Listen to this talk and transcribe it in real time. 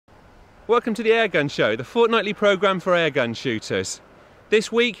Welcome to the Airgun Show, the fortnightly programme for airgun shooters.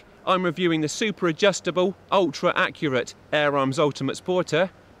 This week I'm reviewing the super adjustable, ultra accurate Air Arms Ultimate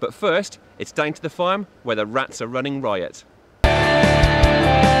Sporter, but first it's down to the farm where the rats are running riot.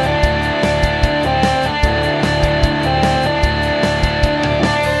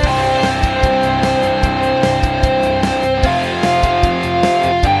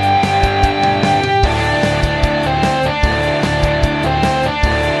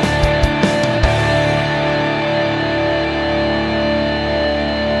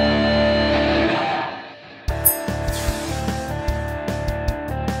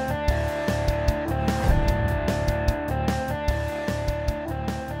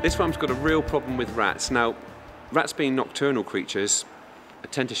 This farm's got a real problem with rats. Now, rats being nocturnal creatures, I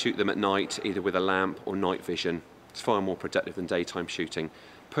tend to shoot them at night, either with a lamp or night vision. It's far more productive than daytime shooting.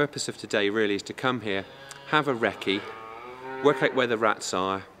 Purpose of today really is to come here, have a recce, work out where the rats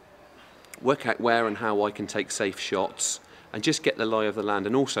are, work out where and how I can take safe shots, and just get the lie of the land,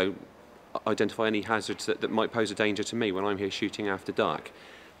 and also identify any hazards that might pose a danger to me when I'm here shooting after dark.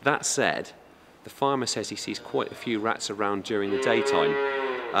 That said, the farmer says he sees quite a few rats around during the daytime.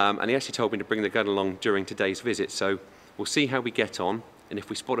 And he actually told me to bring the gun along during today's visit, so we'll see how we get on, and if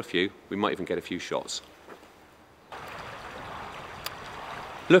we spot a few, we might even get a few shots.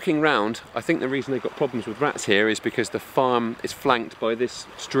 Looking round, I think the reason they've got problems with rats here is because the farm is flanked by this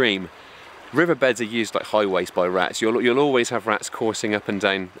stream. Riverbeds are used like highways by rats. You'll always have rats coursing up and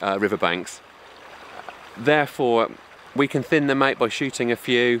down riverbanks. Therefore, we can thin them out by shooting a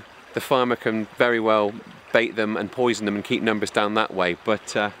few. The farmer can very well bait them and poison them and keep numbers down that way,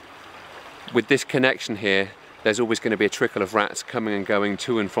 but with this connection here there's always going to be a trickle of rats coming and going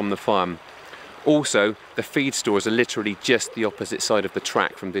to and from the farm. Also, the feed stores are literally just the opposite side of the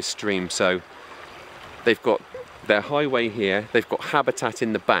track from this stream, so they've got their highway here, they've got habitat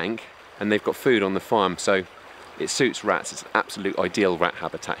in the bank, and they've got food on the farm, so it suits rats. It's an absolute ideal rat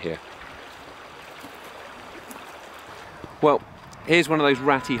habitat here. Well, here's one of those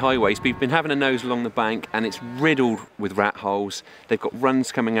ratty highways. We've been having a nose along the bank and it's riddled with rat holes. They've got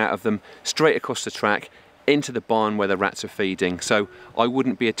runs coming out of them straight across the track into the barn where the rats are feeding. So I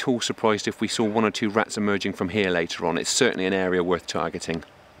wouldn't be at all surprised if we saw one or two rats emerging from here later on. It's certainly an area worth targeting.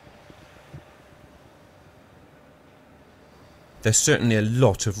 There's certainly a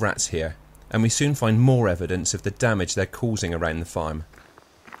lot of rats here, and we soon find more evidence of the damage they're causing around the farm.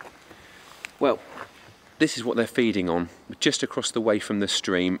 Well, this is what they're feeding on. Just across the way from the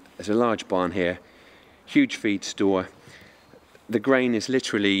stream, there's a large barn here, huge feed store. The grain is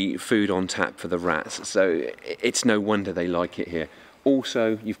literally food on tap for the rats, so it's no wonder they like it here.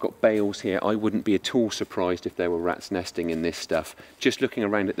 Also, you've got bales here. I wouldn't be at all surprised if there were rats nesting in this stuff. Just looking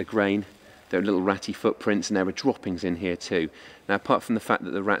around at the grain, there are little ratty footprints, and there are droppings in here too. Now, apart from the fact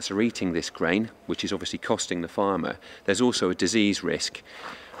that the rats are eating this grain, which is obviously costing the farmer, there's also a disease risk.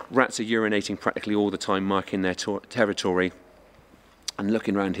 Rats are urinating practically all the time, marking their territory, and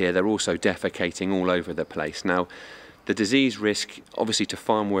looking around here they're also defecating all over the place. Now, the disease risk obviously to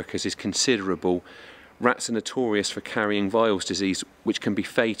farm workers is considerable. Rats are notorious for carrying Viles disease, which can be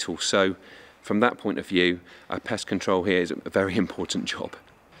fatal, so from that point of view our pest control here is a very important job.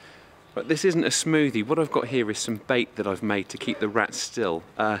 But this isn't a smoothie. What I've got here is some bait that I've made to keep the rats still.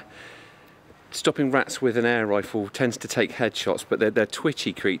 Stopping rats with an air rifle tends to take headshots, but they're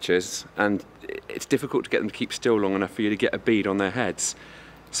twitchy creatures and it's difficult to get them to keep still long enough for you to get a bead on their heads.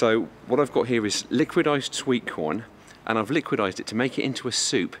 So what I've got here is liquidized sweet corn, and I've liquidized it to make it into a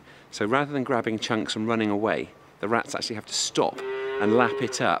soup. So rather than grabbing chunks and running away, the rats actually have to stop and lap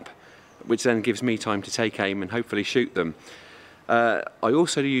it up, which then gives me time to take aim and hopefully shoot them. I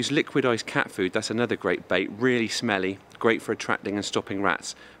also use liquidized cat food. That's another great bait, really smelly, great for attracting and stopping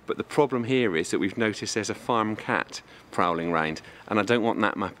rats. But the problem here is that we've noticed there's a farm cat prowling around, and I don't want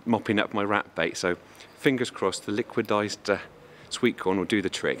that mopping up my rat bait, so fingers crossed the liquidized sweet corn will do the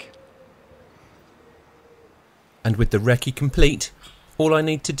trick. And with the recce complete, all I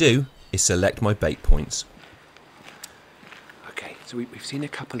need to do is select my bait points. Okay, so we've seen a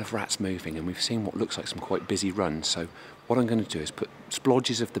couple of rats moving, and we've seen what looks like some quite busy runs, so what I'm going to do is put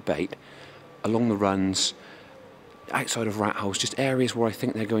splodges of the bait along the runs, outside of rat holes, just areas where I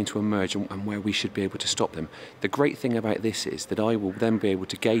think they're going to emerge and where we should be able to stop them. The great thing about this is that I will then be able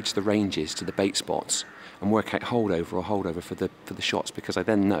to gauge the ranges to the bait spots and work out holdover for the shots, because I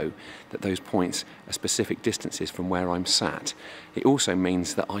then know that those points are specific distances from where I'm sat. It also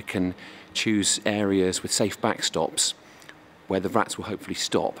means that I can choose areas with safe backstops where the rats will hopefully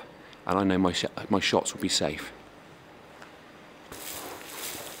stop, and I know my shots will be safe.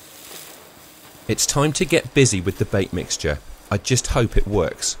 It's time to get busy with the bait mixture. I just hope it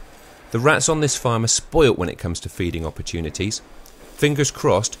works. The rats on this farm are spoilt when it comes to feeding opportunities. Fingers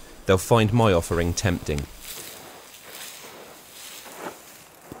crossed they'll find my offering tempting.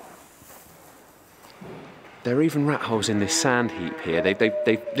 There are even rat holes in this sand heap here.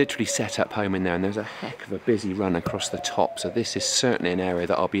 They've literally set up home in there, and there's a heck of a busy run across the top, so this is certainly an area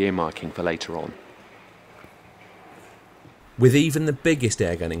that I'll be earmarking for later on. With even the biggest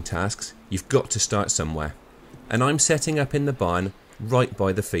airgunning tasks, you've got to start somewhere. And I'm setting up in the barn right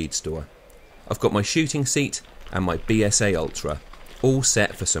by the feed store. I've got my shooting seat and my BSA Ultra, all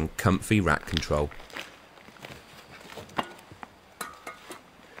set for some comfy rat control.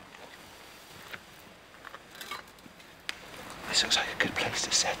 This looks like a good place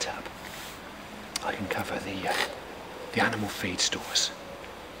to set up. I can cover the animal feed stores,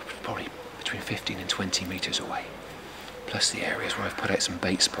 probably between 15 and 20 metres away, plus the areas where I've put out some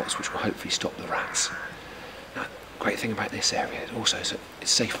bait spots which will hopefully stop the rats. Now, great thing about this area also is that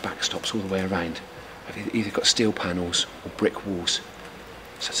it's safe backstops all the way around. I've either got steel panels or brick walls,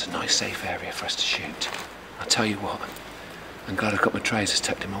 so it's a nice safe area for us to shoot. I'll tell you what, I'm glad I've got my trousers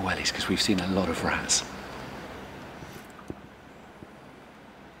tucked in my wellies because we've seen a lot of rats.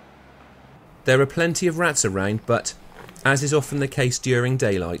 There are plenty of rats around, but, as is often the case during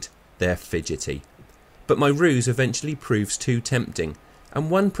daylight, they're fidgety. But my ruse eventually proves too tempting,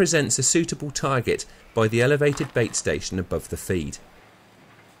 and one presents a suitable target by the elevated bait station above the feed.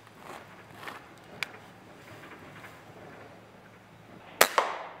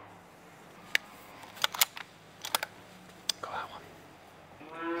 Got that one.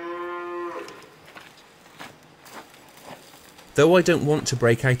 Though I don't want to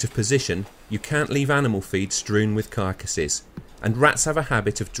break out of position, you can't leave animal feed strewn with carcasses, and rats have a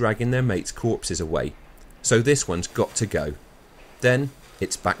habit of dragging their mates' corpses away, so this one's got to go. Then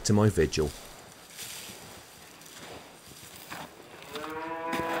it's back to my vigil.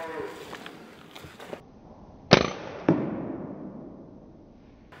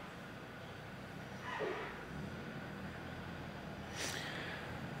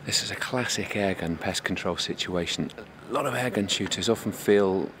 This is a classic airgun pest control situation. A lot of airgun shooters often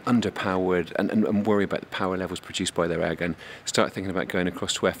feel underpowered and worry about the power levels produced by their airgun. Start thinking about going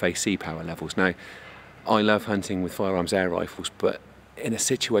across to FAC power levels. Now, I love hunting with firearms air rifles, but in a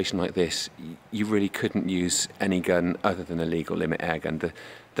situation like this, you really couldn't use any gun other than a legal limit airgun.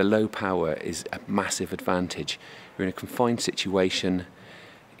 The low power is a massive advantage. You're in a confined situation.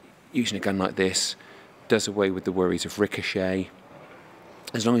 Using a gun like this does away with the worries of ricochet.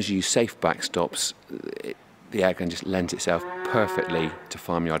 As long as you use safe backstops, the airgun just lends itself perfectly to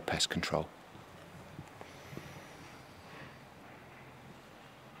farmyard pest control.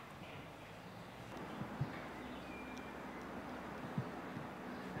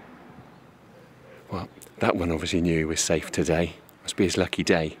 Well, that one obviously knew he was safe today. Must be his lucky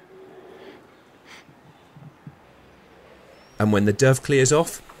day. And when the dove clears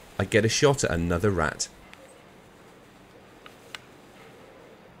off, I get a shot at another rat.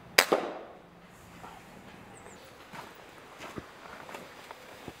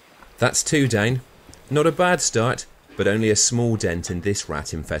 That's two down. Not a bad start, but only a small dent in this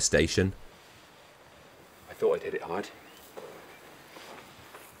rat infestation. I thought I'd hit it hard.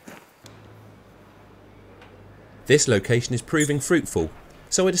 This location is proving fruitful,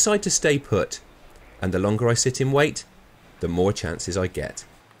 so I decide to stay put. And the longer I sit in wait, the more chances I get.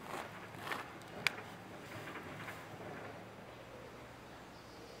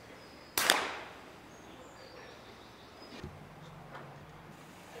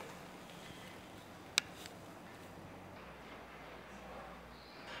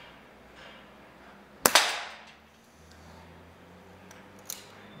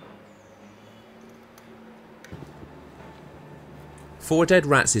 Four dead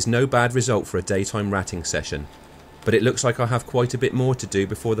rats is no bad result for a daytime ratting session, but it looks like I'll have quite a bit more to do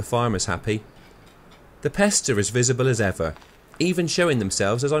before the farmer's happy. The pests are as visible as ever, even showing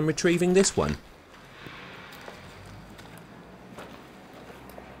themselves as I'm retrieving this one.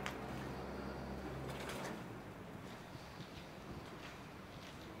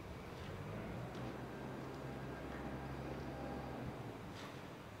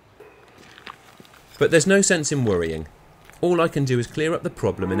 But there's no sense in worrying. All I can do is clear up the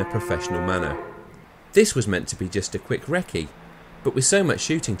problem in a professional manner. This was meant to be just a quick recce, but with so much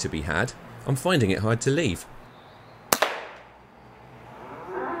shooting to be had, I'm finding it hard to leave.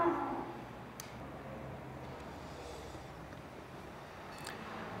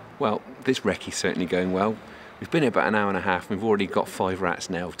 Well, this recce's certainly going well. We've been here about an hour and a half and we've already got 5 rats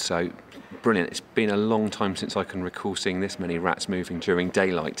nailed, so brilliant. It's been a long time since I can recall seeing this many rats moving during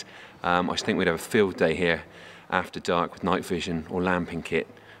daylight. I just think we'd have a field day here after dark with night vision or lamping kit.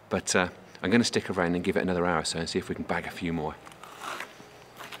 but I'm going to stick around and give it another hour or so and see if we can bag a few more.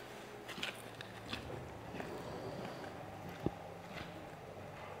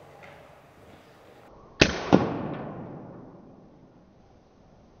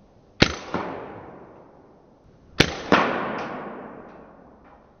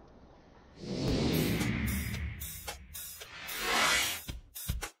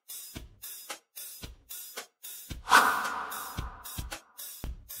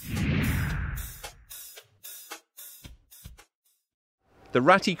 The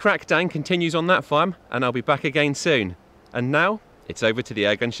ratty crackdown continues on that farm, and I'll be back again soon. And now, it's over to the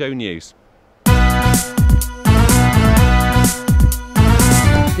Airgun Show news.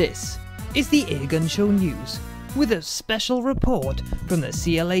 This is the Airgun Show news, with a special report from the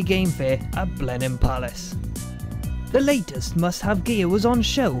CLA Game Fair at Blenheim Palace. The latest must-have gear was on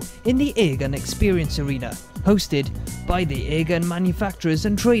show in the Airgun Experience Arena, hosted by the Airgun Manufacturers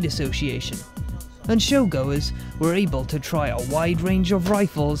and Trade Association. And showgoers were able to try a wide range of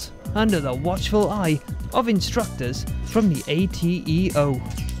rifles under the watchful eye of instructors from the ATEO.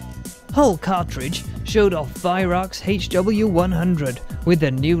 Hull Cartridge showed off Virox HW100 with a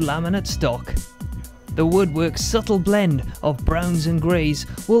new laminate stock. The woodwork's subtle blend of browns and greys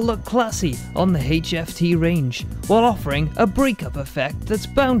will look classy on the HFT range, while offering a breakup effect that's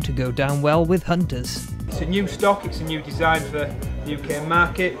bound to go down well with hunters. It's a new stock, it's a new design for the UK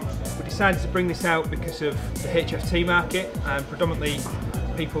market. We decided to bring this out because of the HFT market, and predominantly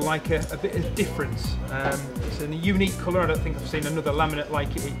people like a bit of difference. It's a unique colour. I don't think I've seen another laminate like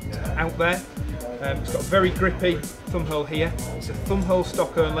it out there. It's got a very grippy thumb hole here. It's a thumb hole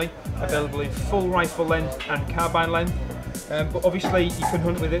stock only, available in full rifle length and carbine length, but obviously you can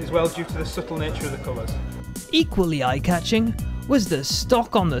hunt with it as well due to the subtle nature of the colours. Equally eye-catching was the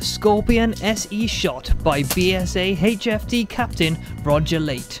stock on the Scorpion SE shot by BSA HFT captain Roger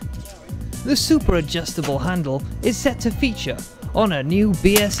Late. The super adjustable handle is set to feature on a new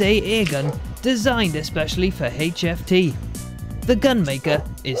BSA airgun designed especially for HFT. The gunmaker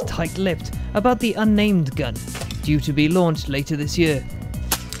is tight-lipped about the unnamed gun, due to be launched later this year,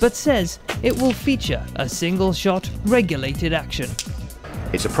 but says it will feature a single-shot regulated action.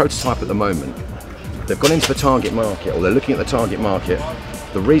 It's a prototype at the moment. They've gone into the target market, or they're looking at the target market.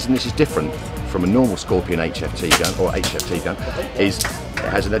 The reason this is different from a normal Scorpion HFT gun, or HFT gun, is it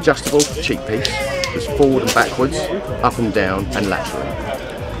has an adjustable cheek piece that's forward and backwards, up and down and laterally.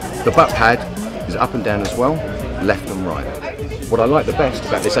 The butt pad is up and down as well, left and right. What I like the best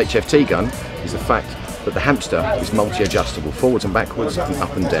about this HFT gun is the fact that the hamster is multi-adjustable, forwards and backwards and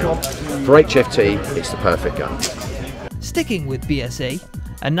up and down. For HFT, it's the perfect gun. Sticking with BSA,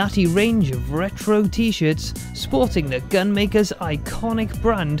 a natty range of retro t-shirts sporting the gunmaker's iconic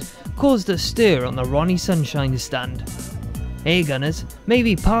brand caused a stir on the Ronnie Sunshines stand. Airgunners may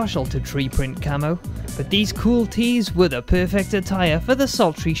be partial to tree print camo, but these cool tees were the perfect attire for the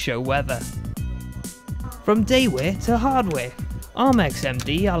sultry show weather. From daywear to hardware, Armex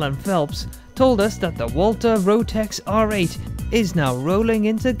MD Alan Phelps told us that the Walter Rotex R8 is now rolling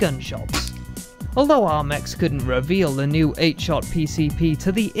into gun shops. Although Armex couldn't reveal the new 8-shot PCP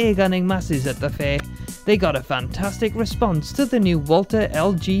to the airgunning masses at the fair, they got a fantastic response to the new Walter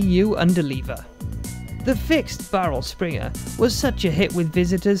LGU underlever. The fixed barrel Springer was such a hit with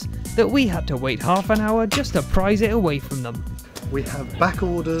visitors that we had to wait half an hour just to prize it away from them. We have back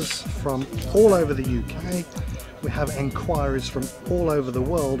orders from all over the UK. We have enquiries from all over the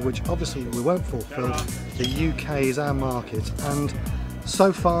world, which obviously we won't fulfill. The UK is our market, and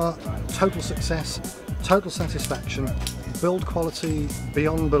so far, total success, total satisfaction, build quality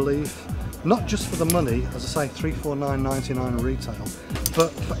beyond belief, not just for the money, as I say, $349.99 retail,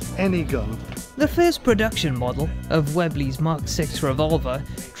 but for any gun. The first production model of Webley's Mark VI revolver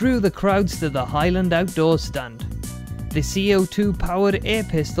drew the crowds to the Highland Outdoors stand. The CO2 powered air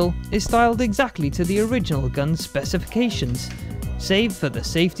pistol is styled exactly to the original gun's specifications, save for the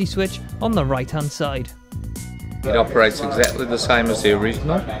safety switch on the right hand side. It operates exactly the same as the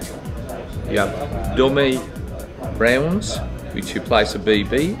original. You have dummy rounds, which you place a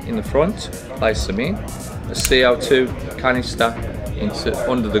BB in the front, place them in, a CO2 canister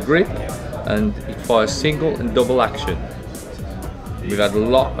under the grip, and it fires single and double action. We've had a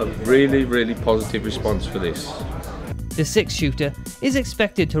lot of really positive response for this. The 6-shooter is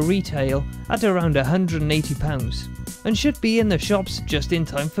expected to retail at around £180 and should be in the shops just in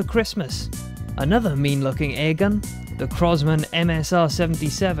time for Christmas. Another mean-looking airgun, the Crosman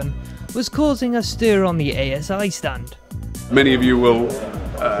MSR77, was causing a stir on the ASI stand. Many of you will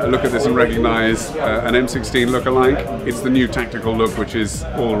look at this and recognise an M16 look-alike. It's the new tactical look, which is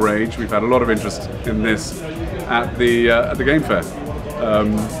all rage. We've had a lot of interest in this at the Game Fair.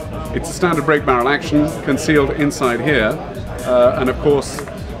 It's a standard break barrel action concealed inside here, and of course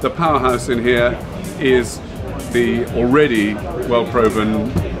the powerhouse in here is the already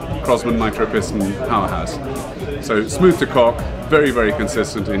well-proven Crosman nitro piston powerhouse. So smooth to cock, very, very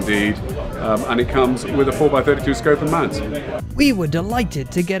consistent indeed, and it comes with a 4x32 scope and mount. We were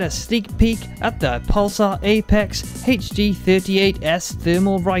delighted to get a sneak peek at the Pulsar Apex HG38S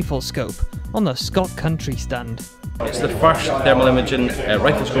thermal rifle scope on the Scott Country stand. It's the first thermal imaging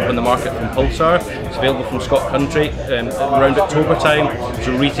rifle scope in the market from Pulsar. It's available from Scott Country around October time. It's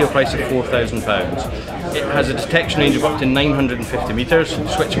a retail price of £4,000. It has a detection range of up to 950 metres,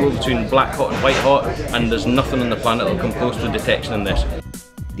 switchable between black hot and white hot, and there's nothing on the planet that will come close to detection in this.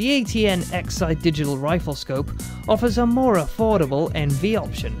 The ATN X-Sight digital rifle scope offers a more affordable NV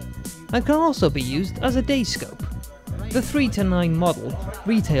option and can also be used as a day scope. The 3 to 9 model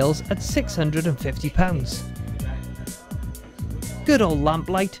retails at £650. Good old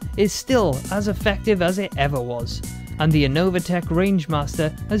lamplight is still as effective as it ever was, and the InovaTech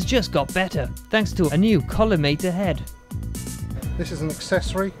Rangemaster has just got better thanks to a new collimator head. This is an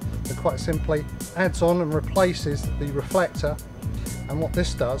accessory that quite simply adds on and replaces the reflector, and what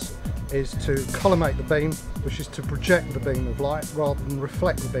this does is to collimate the beam, which is to project the beam of light rather than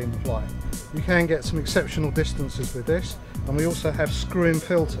reflect the beam of light. You can get some exceptional distances with this, and we also have screw-in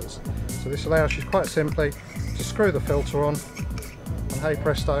filters. So this allows you quite simply to screw the filter on, and hey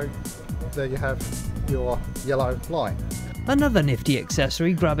presto, there you have your yellow light. Another nifty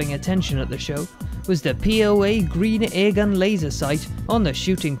accessory grabbing attention at the show was the POA green airgun laser sight on the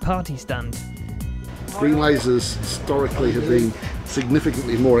shooting party stand. Green lasers historically have been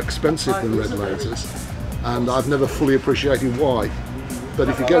significantly more expensive than red lasers, and I've never fully appreciated why. But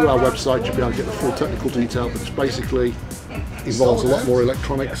if you go to our website, you'll be able to get the full technical detail, but it basically involves a lot more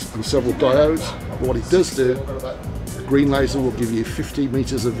electronics and several diodes. But what it does do, the green laser will give you 50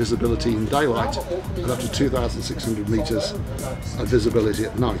 meters of visibility in daylight and up to 2,600 meters of visibility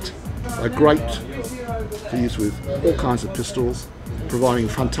at night. They're great to use with all kinds of pistols, providing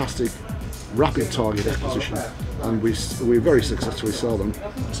fantastic rapid target acquisition, and we very successfully sell them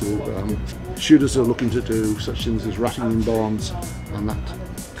to shooters who are looking to do such things as ratting in barns and that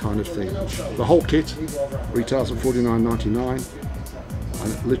kind of thing. The whole kit retails at $49.99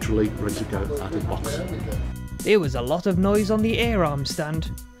 and literally ready to go out of the box. There was a lot of noise on the air arm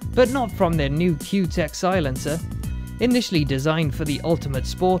stand, but not from their new q-tec silencer. Initially designed for the ultimate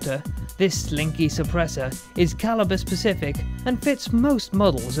sporter, this slinky suppressor is caliber specific and fits most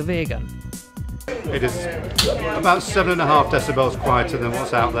models of airgun. It is about 7.5 decibels quieter than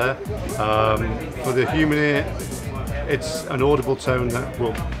what's out there. For the human ear, it's an audible tone that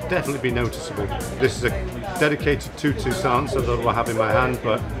will definitely be noticeable. This is a dedicated 2.2 silencer that I have in my hand,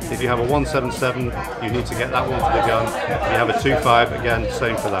 but if you have a 177, you need to get that one for the gun. If you have a 2.5, again,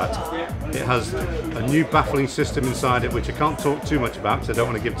 same for that. It has a new baffling system inside it, which I can't talk too much about because I don't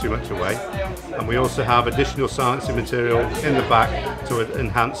want to give too much away. And we also have additional silencing material in the back to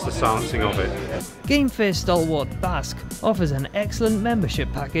enhance the silencing of it. Game Fair stalwart Basque offers an excellent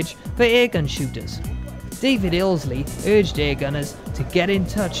membership package for airgun shooters. David Ilsley urged airgunners to get in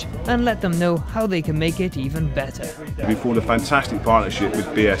touch and let them know how they can make it even better. We formed a fantastic partnership with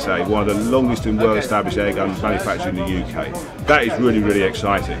BSA, one of the longest and well-established airgun manufacturers in the UK. That is really, really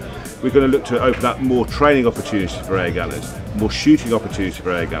exciting. We're going to look to open up more training opportunities for airgunners, more shooting opportunities for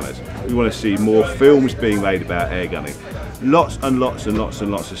airgunners. We want to see more films being made about airgunning. Lots and lots and lots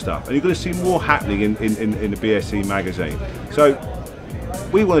and lots of stuff. And you're going to see more happening in the BSE magazine. So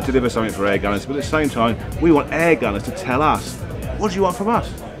we want to deliver something for airgunners, but at the same time, we want airgunners to tell us, what do you want from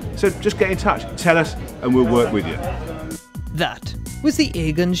us? So just get in touch, tell us, and we'll work with you. That was the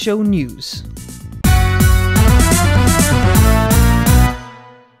Airgun Show news.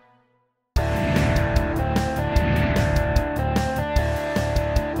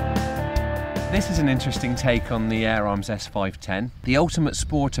 This is an interesting take on the Air Arms S510. The Ultimate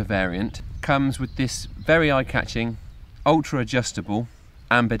Sporter variant comes with this very eye-catching, ultra-adjustable,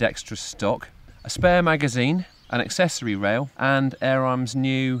 ambidextrous stock, a spare magazine, an accessory rail, and Air Arms'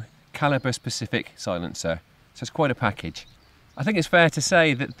 new caliber-specific silencer. So it's quite a package. I think it's fair to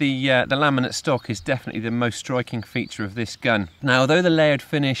say that the laminate stock is definitely the most striking feature of this gun. Now, although the layered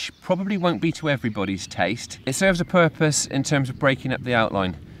finish probably won't be to everybody's taste, it serves a purpose in terms of breaking up the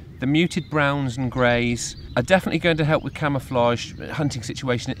outline. The muted browns and greys are definitely going to help with camouflage hunting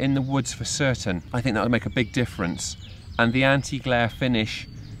situation in the woods for certain. I think that would make a big difference. And the anti-glare finish,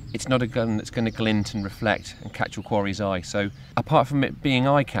 it's not a gun that's going to glint and reflect and catch your quarry's eye. So apart from it being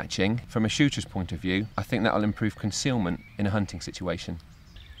eye-catching, from a shooter's point of view, I think that will improve concealment in a hunting situation.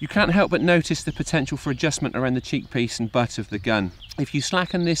 You can't help but notice the potential for adjustment around the cheek piece and butt of the gun. If you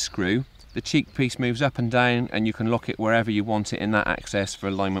slacken this screw, the cheek piece moves up and down and you can lock it wherever you want it in that axis for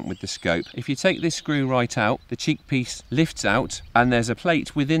alignment with the scope. If you take this screw right out, the cheek piece lifts out and there's a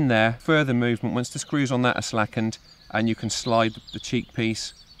plate within there, further movement once the screws on that are slackened, and you can slide the cheek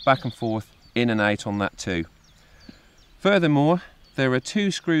piece back and forth, in and out on that too. Furthermore, there are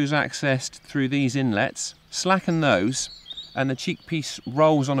 2 screws accessed through these inlets. Slacken those and the cheek piece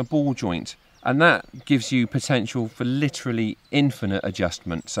rolls on a ball joint, and that gives you potential for literally infinite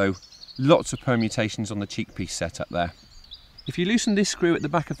adjustment. So lots of permutations on the cheek piece setup there. If you loosen this screw at the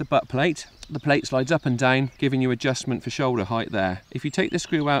back of the butt plate, the plate slides up and down, giving you adjustment for shoulder height there. If you take the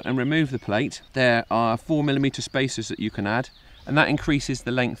screw out and remove the plate, there are 4mm spacers that you can add, and that increases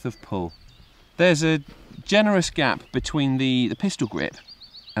the length of pull. There's a generous gap between the pistol grip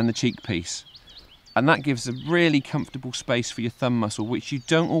and the cheek piece, and that gives a really comfortable space for your thumb muscle, which you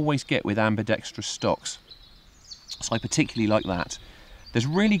don't always get with ambidextrous stocks. So I particularly like that. There's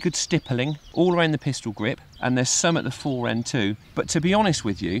really good stippling all around the pistol grip, and there's some at the fore end too. But to be honest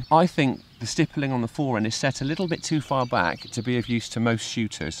with you, I think the stippling on the fore end is set a little bit too far back to be of use to most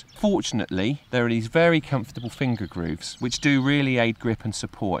shooters. Fortunately, there are these very comfortable finger grooves, which do really aid grip and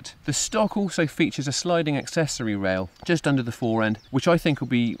support. The stock also features a sliding accessory rail just under the fore end, which I think will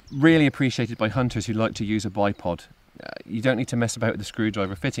be really appreciated by hunters who like to use a bipod. You don't need to mess about with the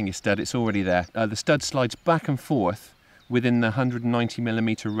screwdriver fitting your stud, it's already there. The stud slides back and forth within the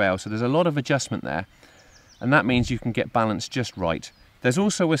 190mm rail, so there's a lot of adjustment there, and that means you can get balance just right. There's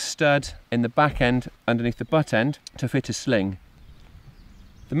also a stud in the back end underneath the butt end to fit a sling.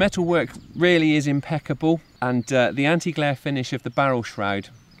 The metalwork really is impeccable, and the anti-glare finish of the barrel shroud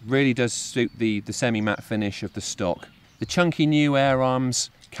really does suit the semi-matte finish of the stock. The chunky new Air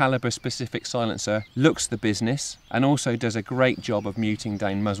Arms caliber specific silencer looks the business and also does a great job of muting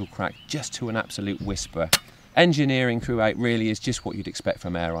down muzzle crack just to an absolute whisper. Engineering throughout really is just what you'd expect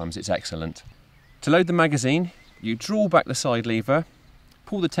from Air Arms, it's excellent. To load the magazine, you draw back the side lever,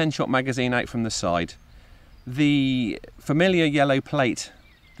 pull the 10-shot magazine out from the side. The familiar yellow plate,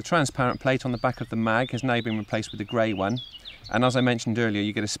 the transparent plate on the back of the mag, has now been replaced with a grey one, and as I mentioned earlier,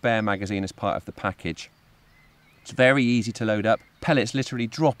 you get a spare magazine as part of the package. It's very easy to load up, pellets literally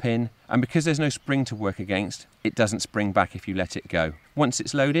drop in, and because there's no spring to work against, it doesn't spring back if you let it go. Once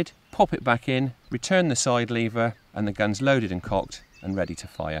it's loaded, pop it back in, return the side lever, and the gun's loaded and cocked and ready to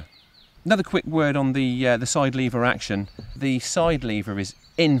fire. Another quick word on the side lever action. The side lever is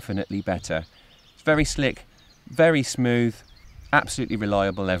infinitely better. It's very slick, very smooth, absolutely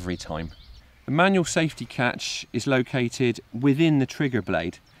reliable every time. The manual safety catch is located within the trigger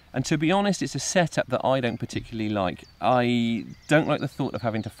blade. And to be honest, it's a setup that I don't particularly like. I don't like the thought of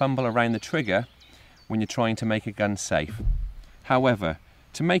having to fumble around the trigger when you're trying to make a gun safe. However,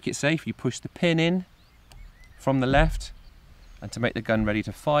 to make it safe, you push the pin in from the left, and to make the gun ready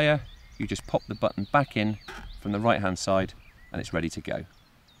to fire, you just pop the button back in from the right-hand side, and it's ready to go.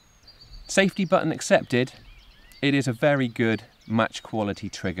 Safety button accepted. It is a very good match quality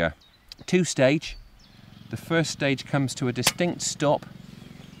trigger. 2-stage. The first stage comes to a distinct stop,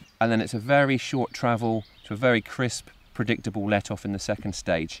 and then it's a very short travel to a very crisp, predictable let-off in the second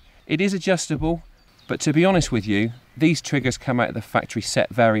stage. It is adjustable, but to be honest with you, these triggers come out of the factory set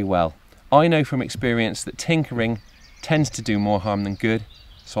very well. I know from experience that tinkering tends to do more harm than good,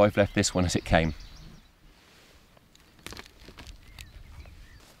 so I've left this one as it came.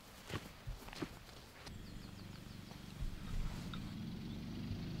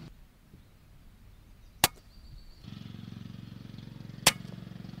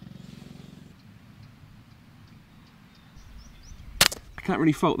 I can't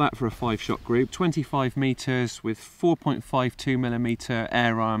really fault that for a 5-shot group. 25 metres with 4.52mm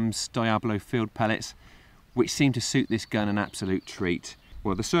Air Arms Diablo field pellets, which seem to suit this gun an absolute treat.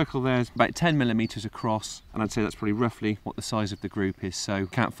 Well, the circle there is about 10mm across, and I'd say that's probably roughly what the size of the group is, so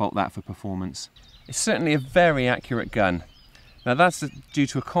can't fault that for performance. It's certainly a very accurate gun. Now that's due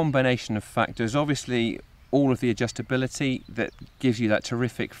to a combination of factors. Obviously, all of the adjustability that gives you that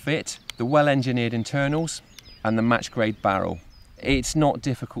terrific fit, the well-engineered internals, and the match-grade barrel. It's not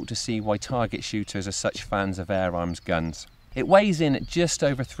difficult to see why target shooters are such fans of Air Arms guns. It weighs in at just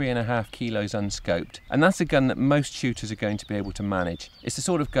over 3.5 kilos unscoped, and that's a gun that most shooters are going to be able to manage. It's the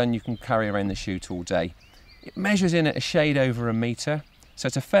sort of gun you can carry around the chute all day. It measures in at a shade over a metre, so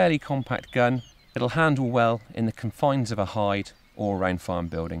it's a fairly compact gun. It'll handle well in the confines of a hide or around farm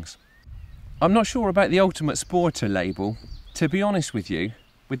buildings. I'm not sure about the Ultimate Sporter label. To be honest with you,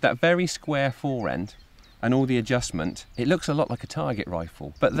 with that very square fore end, and all the adjustment, it looks a lot like a target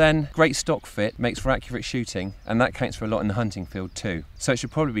rifle. But then, great stock fit makes for accurate shooting, and that counts for a lot in the hunting field too. So it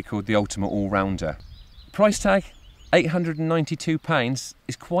should probably be called the ultimate all-rounder. Price tag, £892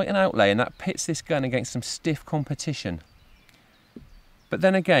 is quite an outlay, and that pits this gun against some stiff competition. But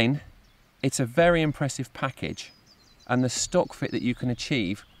then again, it's a very impressive package, and the stock fit that you can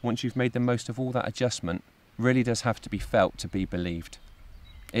achieve once you've made the most of all that adjustment really does have to be felt to be believed.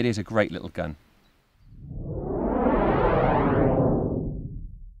 It is a great little gun.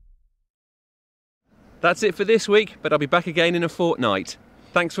 That's it for this week, but I'll be back again in a fortnight.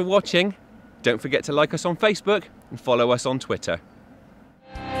 Thanks for watching. Don't forget to like us on Facebook and follow us on Twitter.